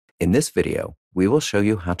In this video, we will show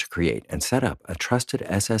you how to create and set up a trusted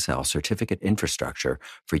SSL certificate infrastructure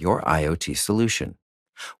for your IoT solution.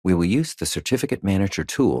 We will use the Certificate Manager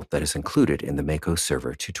tool that is included in the Mako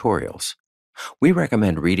server tutorials. We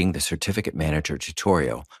recommend reading the Certificate Manager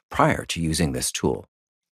tutorial prior to using this tool.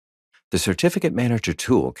 The Certificate Manager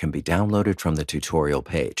tool can be downloaded from the tutorial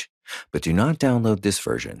page, but do not download this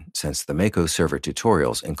version since the Mako server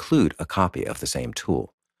tutorials include a copy of the same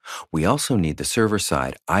tool. We also need the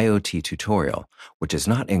server-side IoT tutorial, which is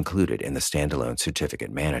not included in the standalone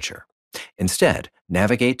Certificate Manager. Instead,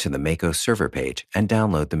 navigate to the Mako server page and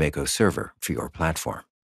download the Mako server for your platform.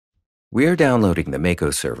 We are downloading the Mako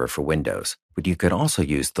server for Windows, but you can also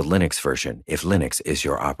use the Linux version if Linux is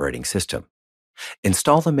your operating system.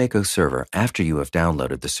 Install the Mako server after you have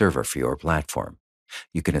downloaded the server for your platform.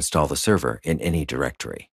 You can install the server in any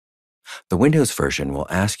directory. The Windows version will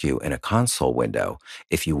ask you in a console window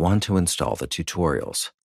if you want to install the tutorials.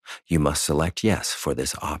 You must select Yes for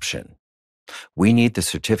this option. We need the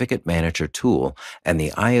Certificate Manager tool and the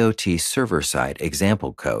IoT server-side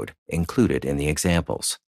example code included in the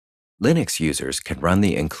examples. Linux users can run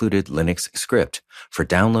the included Linux script for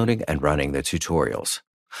downloading and running the tutorials.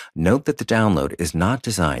 Note that the download is not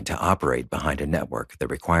designed to operate behind a network that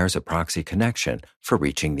requires a proxy connection for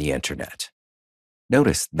reaching the Internet.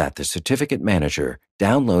 Notice that the Certificate Manager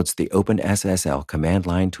downloads the OpenSSL command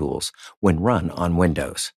line tools when run on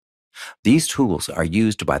Windows. These tools are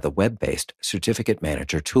used by the web-based Certificate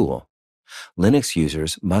Manager tool. Linux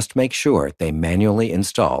users must make sure they manually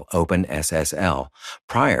install OpenSSL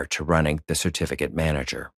prior to running the Certificate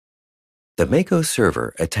Manager. The Mako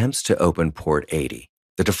server attempts to open port 80,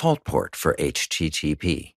 the default port for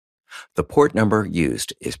HTTP. The port number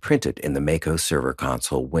used is printed in the Mako server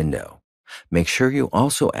console window. Make sure you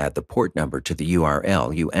also add the port number to the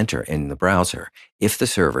URL you enter in the browser if the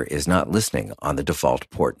server is not listening on the default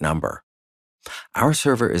port number. Our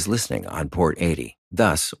server is listening on port 80,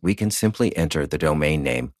 thus we can simply enter the domain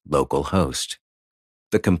name localhost.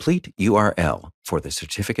 The complete URL for the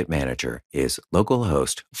Certificate Manager is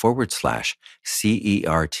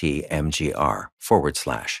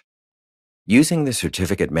localhost/CERTMGR/. Using the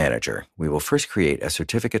Certificate Manager, we will first create a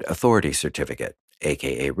Certificate Authority Certificate,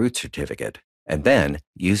 aka root certificate, and then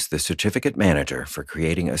use the Certificate Manager for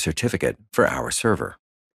creating a certificate for our server.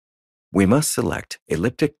 We must select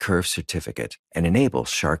Elliptic Curve Certificate and enable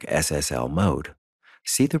Shark SSL mode.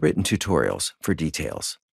 See the written tutorials for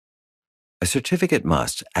details. A certificate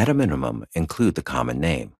must, at a minimum, include the common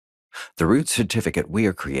name. The root certificate we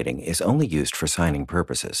are creating is only used for signing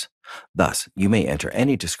purposes. Thus, you may enter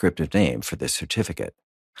any descriptive name for this certificate.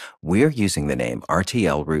 We are using the name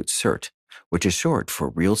RTL Root Cert, which is short for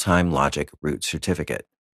Real-Time Logic Root Certificate.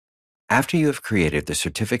 After you have created the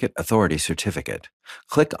Certificate Authority Certificate,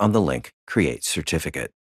 click on the link Create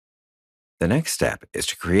Certificate. The next step is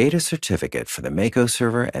to create a certificate for the Mako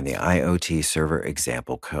server and the IoT server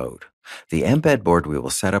example code. The embed board we will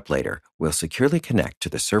set up later will securely connect to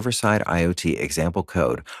the server-side IoT example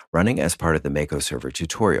code running as part of the Mako server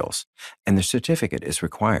tutorials, and the certificate is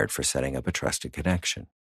required for setting up a trusted connection.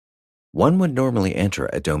 One would normally enter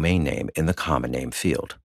a domain name in the common name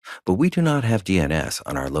field, but we do not have DNS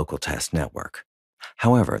on our local test network.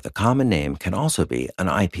 However, the common name can also be an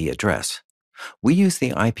IP address. We use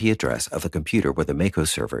the IP address of the computer where the Mako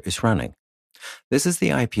server is running. This is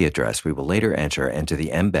the IP address we will later enter into the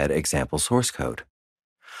embed example source code.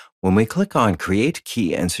 When we click on Create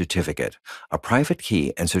Key and Certificate, a private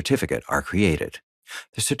key and certificate are created.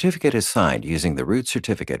 The certificate is signed using the root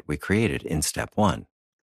certificate we created in Step 1.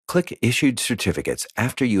 Click Issued Certificates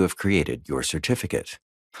after you have created your certificate.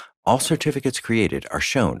 All certificates created are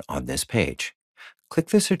shown on this page. Click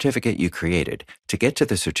the certificate you created to get to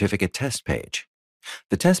the certificate test page.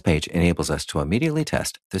 The test page enables us to immediately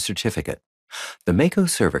test the certificate. The Mako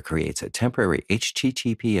server creates a temporary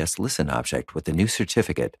HTTPS listen object with the new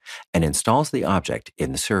certificate and installs the object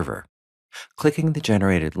in the server. Clicking the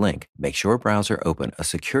generated link makes your browser open a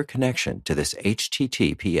secure connection to this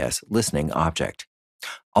HTTPS listening object.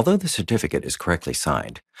 Although the certificate is correctly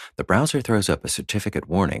signed, the browser throws up a certificate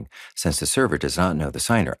warning since the server does not know the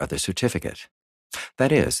signer of the certificate.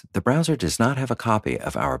 That is, the browser does not have a copy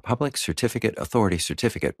of our public Certificate Authority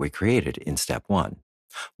Certificate we created in Step 1.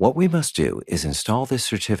 What we must do is install this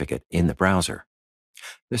certificate in the browser.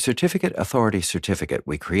 The Certificate Authority Certificate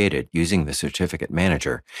we created using the Certificate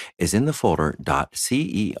Manager is in the folder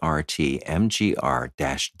 .certmgr-db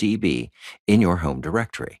in your home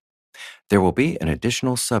directory. There will be an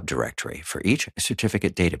additional subdirectory for each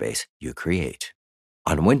certificate database you create.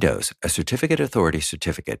 On Windows, a Certificate Authority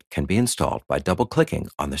Certificate can be installed by double-clicking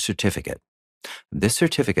on the certificate. This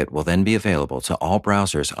certificate will then be available to all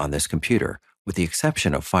browsers on this computer, with the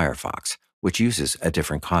exception of Firefox, which uses a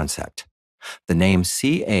different concept. The name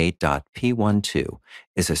CA.P12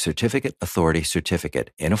 is a Certificate Authority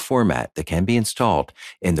Certificate in a format that can be installed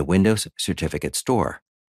in the Windows Certificate Store.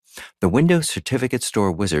 The Windows Certificate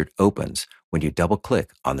Store wizard opens when you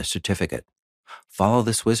double-click on the certificate. Follow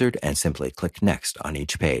this wizard and simply click Next on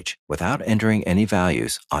each page without entering any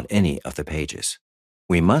values on any of the pages.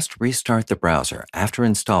 We must restart the browser after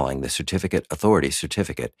installing the Certificate Authority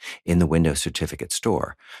Certificate in the Windows Certificate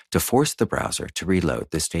Store to force the browser to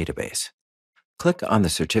reload this database. Click on the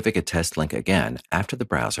certificate test link again after the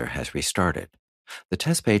browser has restarted. The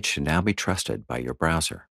test page should now be trusted by your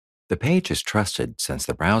browser. The page is trusted since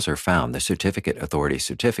the browser found the Certificate Authority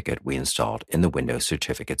Certificate we installed in the Windows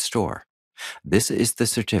Certificate Store. This is the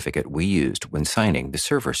certificate we used when signing the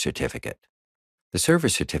server certificate. The server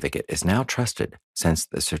certificate is now trusted since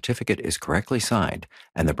the certificate is correctly signed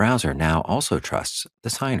and the browser now also trusts the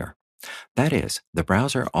signer. That is, the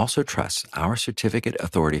browser also trusts our Certificate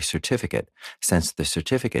Authority Certificate since the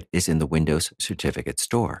certificate is in the Windows Certificate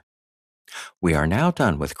Store. We are now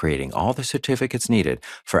done with creating all the certificates needed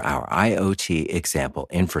for our IoT example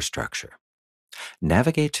infrastructure.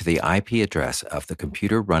 Navigate to the IP address of the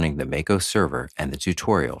computer running the Mako server and the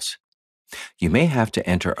tutorials. You may have to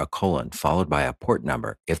enter a colon followed by a port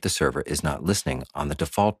number if the server is not listening on the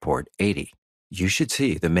default port 80. You should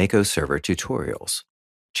see the Mako server tutorials.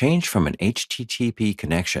 Change from an HTTP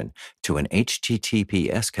connection to an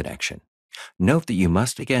HTTPS connection. Note that you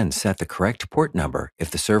must again set the correct port number if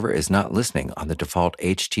the server is not listening on the default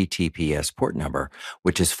HTTPS port number,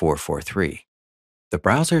 which is 443. The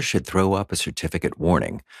browser should throw up a certificate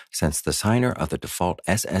warning since the signer of the default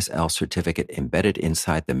SSL certificate embedded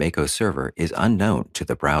inside the Mako server is unknown to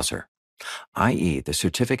the browser, i.e., the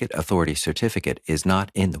Certificate Authority Certificate is not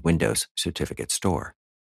in the Windows Certificate Store.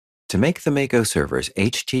 To make the Mako server's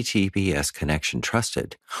HTTPS connection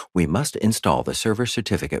trusted, we must install the server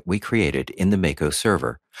certificate we created in the Mako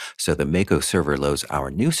server, so the Mako server loads our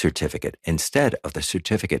new certificate instead of the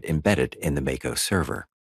certificate embedded in the Mako server.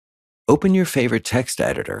 Open your favorite text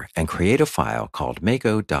editor and create a file called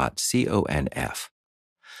mako.conf.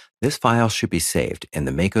 This file should be saved in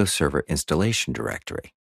the Mako server installation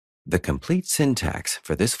directory. The complete syntax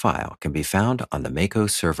for this file can be found on the Mako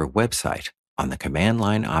server website on the command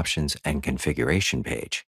line options and configuration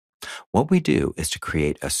page. What we do is to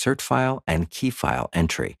create a cert file and key file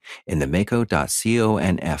entry in the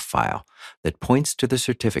mako.conf file that points to the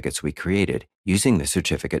certificates we created using the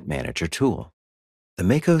Certificate Manager tool. The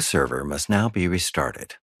Mako server must now be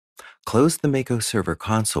restarted. Close the Mako server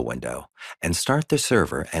console window and start the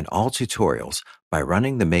server and all tutorials by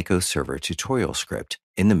running the Mako server tutorial script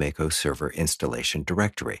in the Mako server installation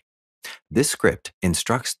directory. This script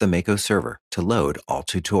instructs the Mako server to load all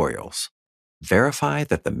tutorials. Verify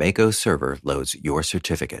that the Mako server loads your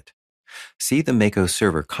certificate. See the Mako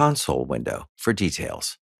server console window for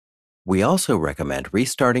details. We also recommend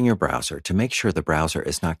restarting your browser to make sure the browser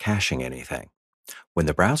is not caching anything. When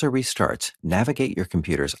the browser restarts, navigate your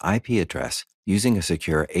computer's IP address using a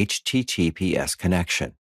secure HTTPS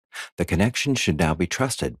connection. The connection should now be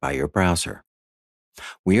trusted by your browser.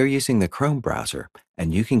 We are using the Chrome browser,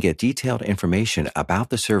 and you can get detailed information about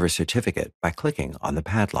the server certificate by clicking on the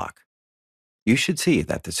padlock. You should see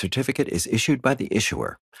that the certificate is issued by the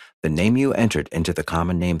issuer, the name you entered into the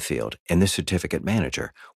common name field in the Certificate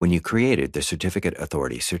Manager when you created the Certificate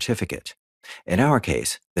Authority Certificate. In our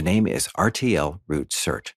case, the name is RTL Root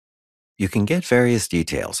Cert. You can get various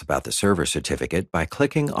details about the server certificate by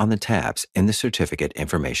clicking on the tabs in the certificate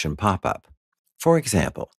information pop-up. For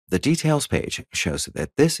example, the details page shows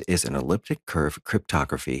that this is an Elliptic Curve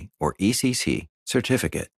Cryptography, or ECC,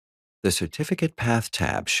 certificate. The Certificate Path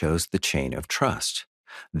tab shows the chain of trust.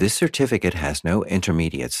 This certificate has no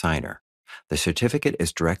intermediate signer. The certificate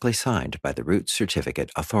is directly signed by the root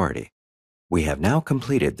certificate authority. We have now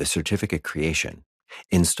completed the certificate creation,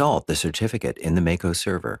 installed the certificate in the Mako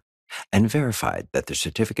server, and verified that the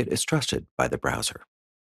certificate is trusted by the browser.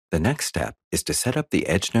 The next step is to set up the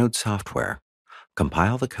EdgeNode software,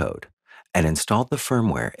 compile the code, and install the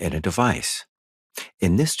firmware in a device.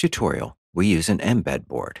 In this tutorial, we use an mbed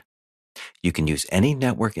board. You can use any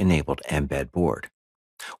network-enabled mbed board.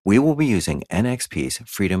 We will be using NXP's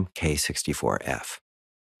Freedom K64F.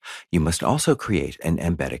 You must also create an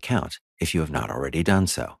mbed account if you have not already done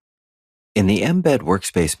so. In the Mbed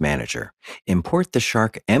Workspace Manager, import the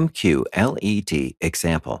Shark MQLED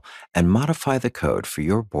example and modify the code for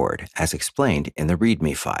your board as explained in the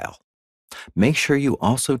README file. Make sure you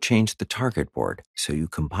also change the target board so you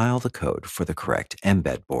compile the code for the correct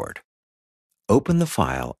mbed board. Open the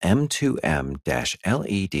file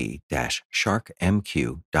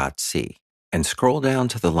m2m-led-sharkmq.c and scroll down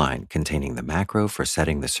to the line containing the macro for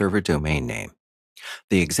setting the server domain name.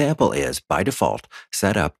 The example is, by default,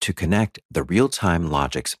 set up to connect the real-time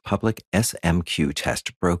logic's public SMQ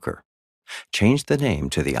test broker. Change the name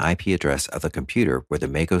to the IP address of the computer where the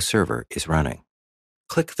Mako server is running.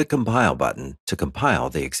 Click the Compile button to compile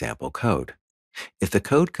the example code. If the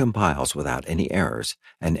code compiles without any errors,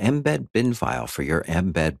 an embed bin file for your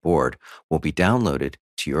embed board will be downloaded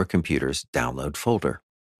to your computer's download folder.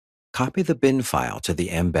 Copy the bin file to the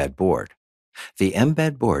embed board. The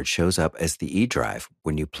embed board shows up as the E drive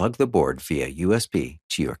when you plug the board via USB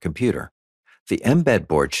to your computer. The embed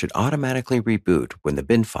board should automatically reboot when the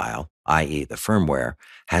bin file, i.e. the firmware,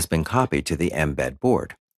 has been copied to the embed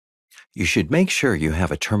board. You should make sure you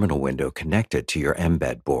have a terminal window connected to your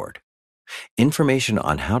embed board. Information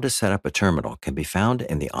on how to set up a terminal can be found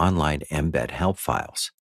in the online embed help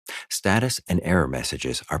files. Status and error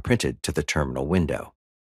messages are printed to the terminal window.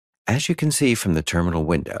 As you can see from the terminal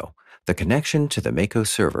window, the connection to the Mako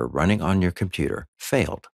server running on your computer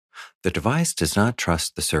failed. The device does not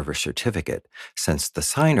trust the server certificate since the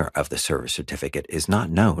signer of the server certificate is not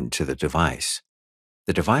known to the device.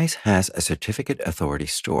 The device has a certificate authority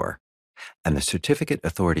store, and the certificate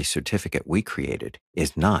authority certificate we created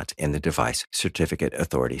is not in the device certificate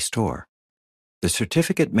authority store. The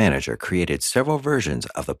certificate manager created several versions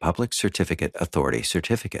of the public certificate authority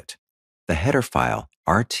certificate. The header file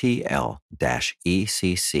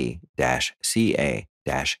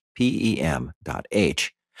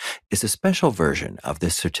rtl-ecc-ca-pem.h is a special version of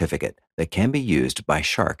this certificate that can be used by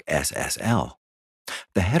Shark SSL.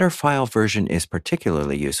 The header file version is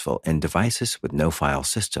particularly useful in devices with no file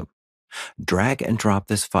system. Drag and drop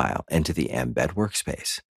this file into the embed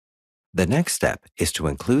workspace. The next step is to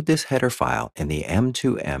include this header file in the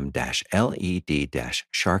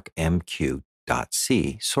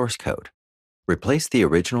m2m-led-sharkmq.c source code. Replace the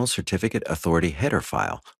original certificate authority header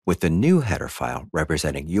file with the new header file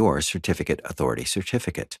representing your certificate authority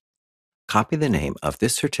certificate. Copy the name of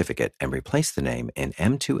this certificate and replace the name in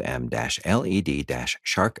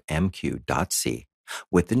m2m-led-sharkmq.c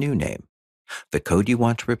with the new name. The code you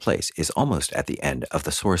want to replace is almost at the end of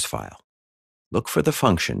the source file. Look for the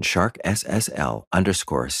function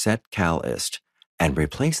sharkssl_setcalist and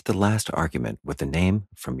replace the last argument with the name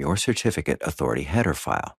from your certificate authority header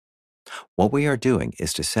file. What we are doing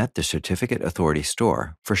is to set the certificate authority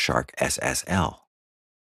store for Shark SSL.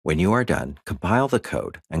 When you are done, compile the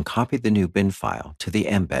code and copy the new bin file to the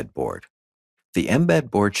embed board. The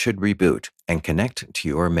embed board should reboot and connect to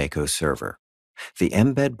your Mako server. The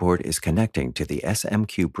embed board is connecting to the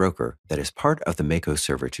SMQ broker that is part of the Mako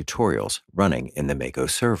server tutorials running in the Mako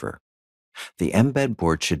server. The embed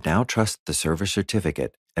board should now trust the server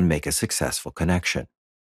certificate and make a successful connection.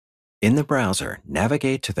 In the browser,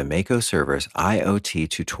 navigate to the Mako server's IoT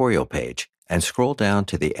tutorial page and scroll down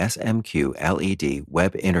to the SMQ LED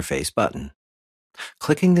web interface button.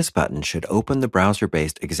 Clicking this button should open the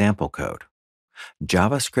browser-based example code.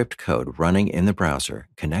 JavaScript code running in the browser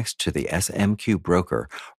connects to the SMQ broker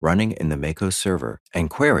running in the Mako server and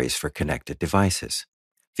queries for connected devices.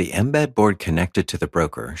 The embed board connected to the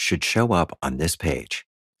broker should show up on this page.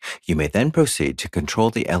 You may then proceed to control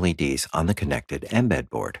the LEDs on the connected embed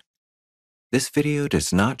board. This video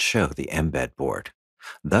does not show the embed board.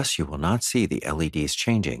 Thus, you will not see the LEDs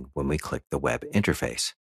changing when we click the web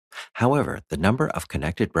interface. However, the number of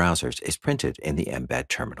connected browsers is printed in the embed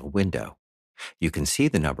terminal window. You can see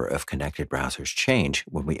the number of connected browsers change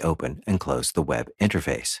when we open and close the web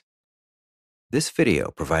interface. This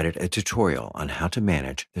video provided a tutorial on how to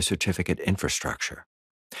manage the certificate infrastructure.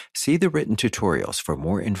 See the written tutorials for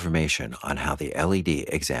more information on how the LED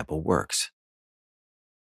example works.